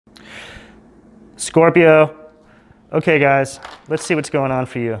Scorpio. Okay, guys, let's see what's going on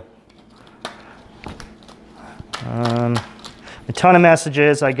for you. A ton of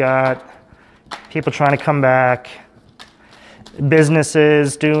messages I got. People trying to come back.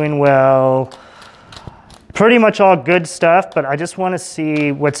 Businesses doing well. Pretty much all good stuff, but I just want to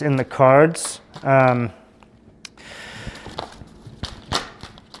see what's in the cards.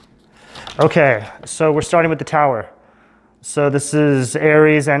 Okay, so we're starting with the Tower. So this is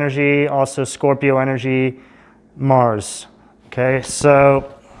Aries energy, also Scorpio energy, Mars. Okay,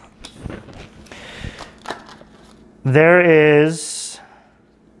 so there is,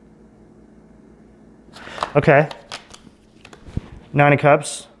 okay, Nine of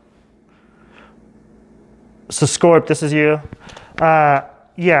Cups. So Scorp, this is you.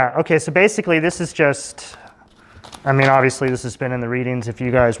 Yeah, okay, so basically this is just, I mean, obviously this has been in the readings if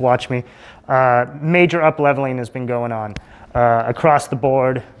you guys watch me. Major up-leveling has been going on across the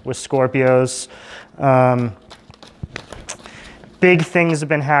board with Scorpios. Big things have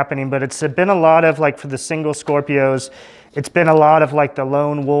been happening, but it's been a lot of, like, for the single Scorpios, it's been a lot of, like, the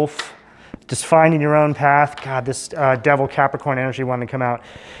lone wolf, just finding your own path. God, this Devil Capricorn energy wanted to come out.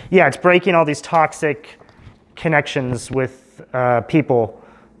 Yeah, it's breaking all these toxic connections with people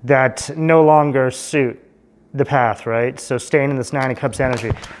that no longer suit the path, right? So staying in this Nine of Cups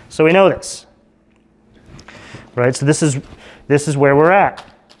energy. So we know this, right? So this is where we're at.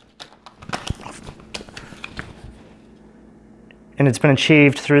 And it's been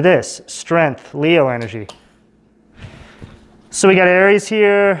achieved through this, strength, Leo energy. So we got Aries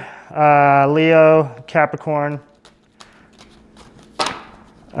here, Leo, Capricorn,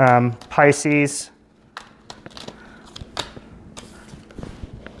 Pisces,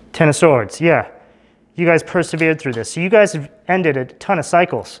 Ten of Swords, yeah. You guys persevered through this. So you guys have ended a ton of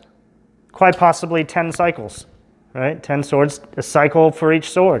cycles, quite possibly 10 cycles, right? 10 swords, a cycle for each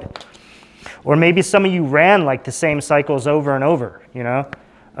sword. Or maybe some of you ran like the same cycles over and over, you know?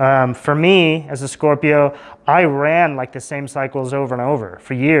 For me, as a Scorpio, I ran like the same cycles over and over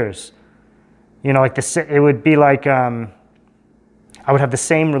for years. You know, like it would be like I would have the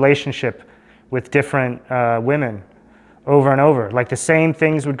same relationship with different women over and over. Like the same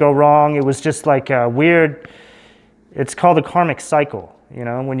things would go wrong. It was just like a weird, it's called a karmic cycle, you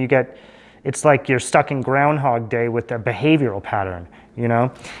know, when you get, it's like you're stuck in Groundhog Day with a behavioral pattern, you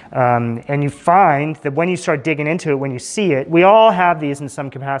know? And you find that when you start digging into it, when you see it, we all have these in some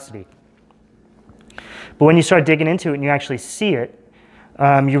capacity. But when you start digging into it and you actually see it,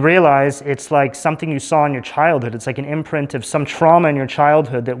 you realize it's like something you saw in your childhood. It's like an imprint of some trauma in your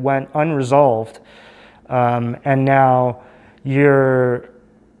childhood that went unresolved. And now you're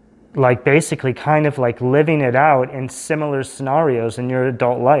like basically kind of like living it out in similar scenarios in your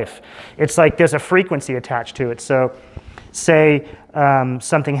adult life. It's like there's a frequency attached to it. So say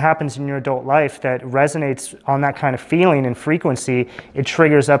something happens in your adult life that resonates on that kind of feeling and frequency, it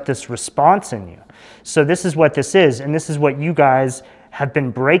triggers up this response in you. So this is what this is, and this is what you guys have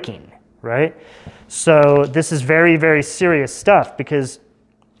been breaking, right? So this is very, very serious stuff because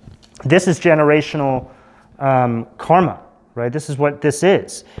this is generational karma, right? This is what this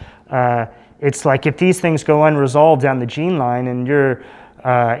is. It's like if these things go unresolved down the gene line and your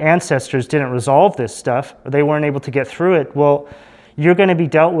ancestors didn't resolve this stuff, or they weren't able to get through it, well, you're going to be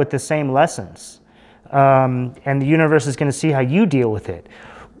dealt with the same lessons. And the universe is going to see how you deal with it.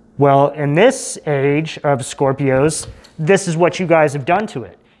 Well, in this age of Scorpios, this is what you guys have done to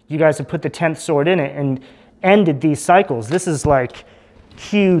it. You guys have put the 10th sword in it and ended these cycles. This is like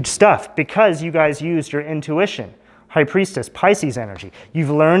huge stuff because you guys used your intuition. High Priestess, Pisces energy. You've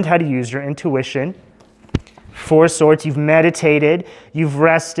learned how to use your intuition. Four Swords, you've meditated, you've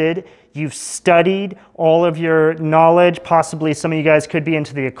rested, you've studied all of your knowledge. Possibly some of you guys could be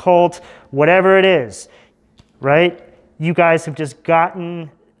into the occult, whatever it is, right? You guys have just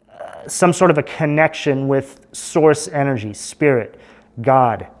gotten some sort of a connection with source energy, spirit,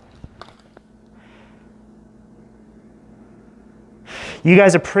 God. You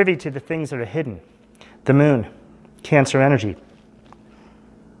guys are privy to the things that are hidden. The moon, Cancer energy.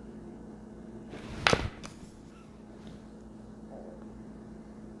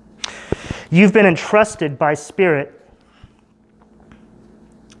 You've been entrusted by spirit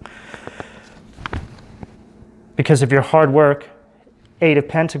because of your hard work, Eight of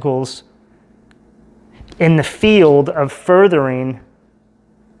Pentacles, in the field of furthering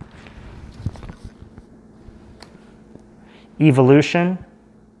evolution,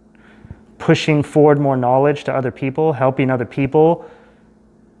 pushing forward more knowledge to other people, helping other people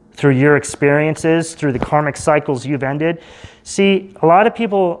through your experiences, through the karmic cycles you've ended. See, a lot of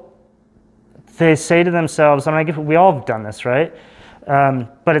people, they say to themselves, and we all have done this, right?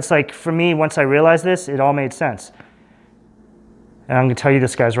 But it's like, for me, once I realized this, it all made sense. And I'm going to tell you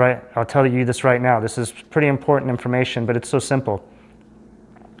this, guys, right? I'll tell you this right now. This is pretty important information, but it's so simple.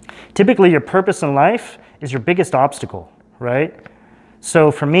 Typically, your purpose in life is your biggest obstacle, right?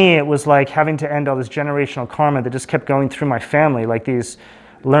 So for me, it was like having to end all this generational karma that just kept going through my family, like these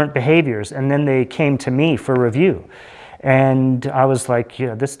learned behaviors, and then they came to me for review. And I was like,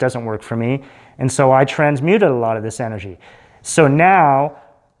 yeah, this doesn't work for me. And so I transmuted a lot of this energy. So now,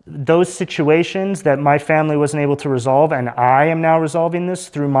 those situations that my family wasn't able to resolve, and I am now resolving this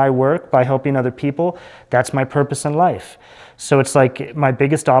through my work by helping other people, that's my purpose in life. So it's like my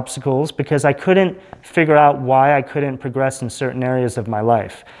biggest obstacles, because I couldn't figure out why I couldn't progress in certain areas of my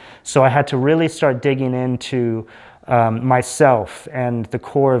life. So I had to really start digging into myself and the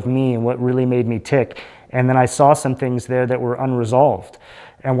core of me and what really made me tick. And then I saw some things there that were unresolved.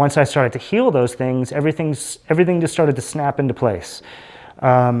 And once I started to heal those things, everything just started to snap into place.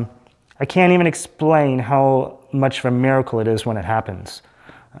 I can't even explain how much of a miracle it is when it happens.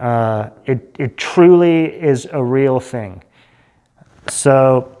 It truly is a real thing.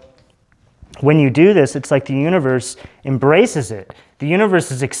 So when you do this, it's like the universe embraces it. The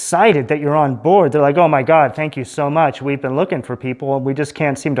universe is excited that you're on board. They're like, oh my God, thank you so much. We've been looking for people and we just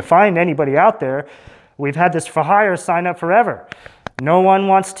can't seem to find anybody out there. We've had this for hire sign up forever. No one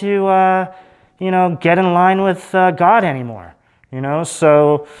wants to, get in line with God anymore.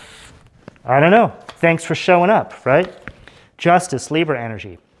 So I don't know. Thanks for showing up, right? Justice, Libra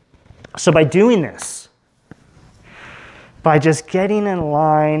energy. So by doing this, by just getting in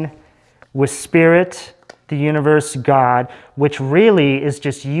line with Spirit, the universe, God, which really is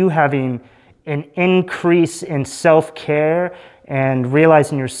just you having an increase in self-care and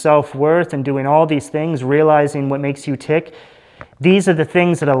realizing your self-worth and doing all these things, realizing what makes you tick, these are the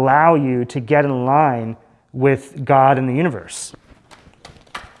things that allow you to get in line with God and the universe.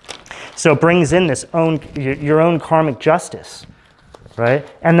 So it brings in this your own karmic justice, right?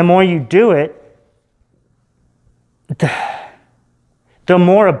 And the more you do it, the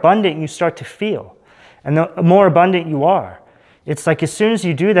more abundant you start to feel. And the more abundant you are. It's like as soon as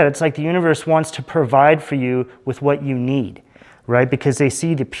you do that, it's like the universe wants to provide for you with what you need, right? Because they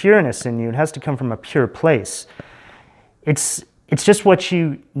see the pureness in you. It has to come from a pure place. It's just what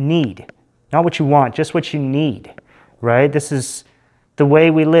you need, not what you want, just what you need, right? This is the way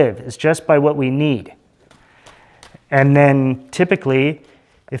we live, is just by what we need. And then typically,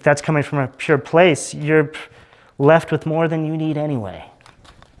 if that's coming from a pure place, you're left with more than you need anyway.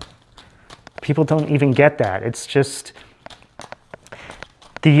 People don't even get that. It's just,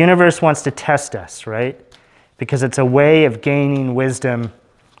 the universe wants to test us, right? Because it's a way of gaining wisdom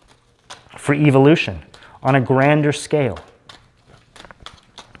for evolution on a grander scale.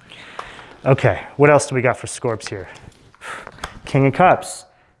 Okay, what else do we got for Scorps here? King of Cups.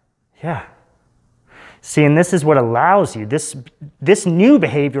 Yeah. See, and this is what allows you, this new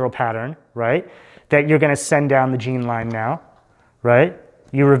behavioral pattern, right, that you're going to send down the gene line now, right?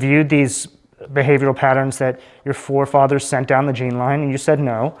 You reviewed these behavioral patterns that your forefathers sent down the gene line and you said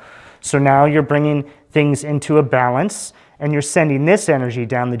no. So now you're bringing things into a balance and you're sending this energy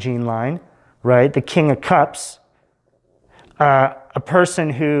down the gene line, right? The King of Cups, a person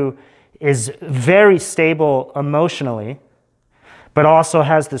who is very stable emotionally, but also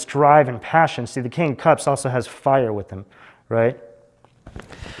has this drive and passion. See, the King of Cups also has fire with him, right?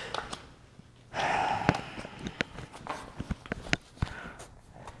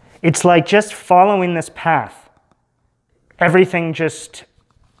 It's like just following this path. Everything just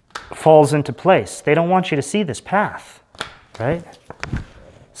falls into place. They don't want you to see this path, right?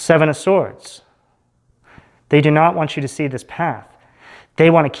 Seven of Swords. They do not want you to see this path. They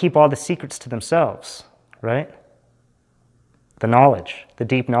want to keep all the secrets to themselves, right? The knowledge, the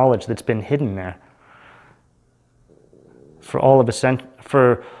deep knowledge that's been hidden there for all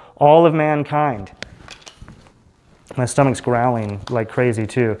of mankind. My stomach's growling like crazy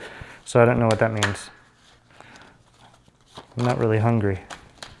too, so I don't know what that means. I'm not really hungry.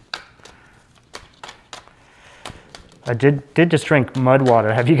 I did just drink mud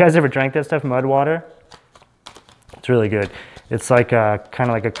water. Have you guys ever drank that stuff, mud water? It's really good. It's like kind of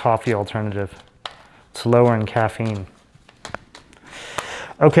like a coffee alternative. It's lower in caffeine.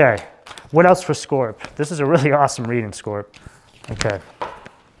 Okay, what else for Scorp? This is a really awesome reading, Scorp. Okay.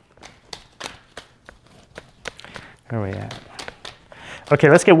 Where are we at? Okay,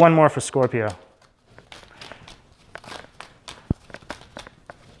 let's get one more for Scorpio.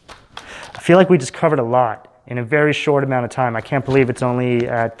 I feel like we just covered a lot in a very short amount of time. I can't believe it's only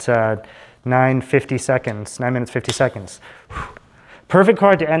at 9 minutes 50 seconds. Whew. Perfect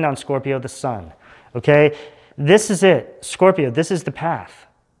card to end on, Scorpio, the Sun. Okay? This is it. Scorpio, this is the path.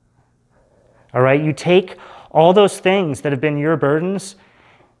 All right? You take all those things that have been your burdens,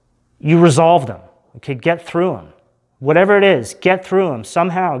 you resolve them. Okay, get through them. Whatever it is, get through them.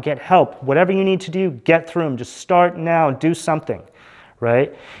 Somehow, get help. Whatever you need to do, get through them. Just start now, do something,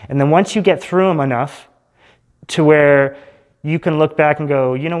 right? And then once you get through them enough to where you can look back and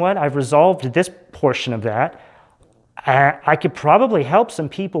go, you know what, I've resolved this portion of that. I could probably help some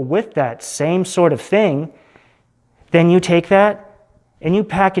people with that same sort of thing. Then you take that and you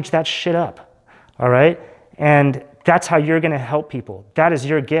package that shit up, all right? And that's how you're going to help people. That is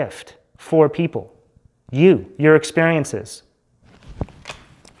your gift for people. Your experiences.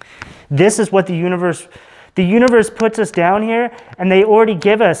 This is what the universe puts us down here, and they already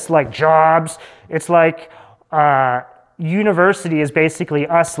give us like jobs. It's like university is basically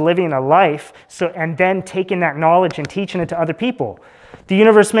us living a life, and then taking that knowledge and teaching it to other people. The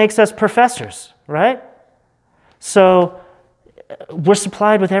universe makes us professors, right? So we're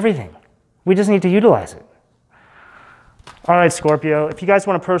supplied with everything. We just need to utilize it. All right, Scorpio, if you guys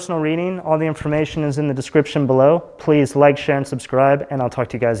want a personal reading, all the information is in the description below. Please like, share, and subscribe, and I'll talk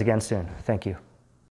to you guys again soon. Thank you.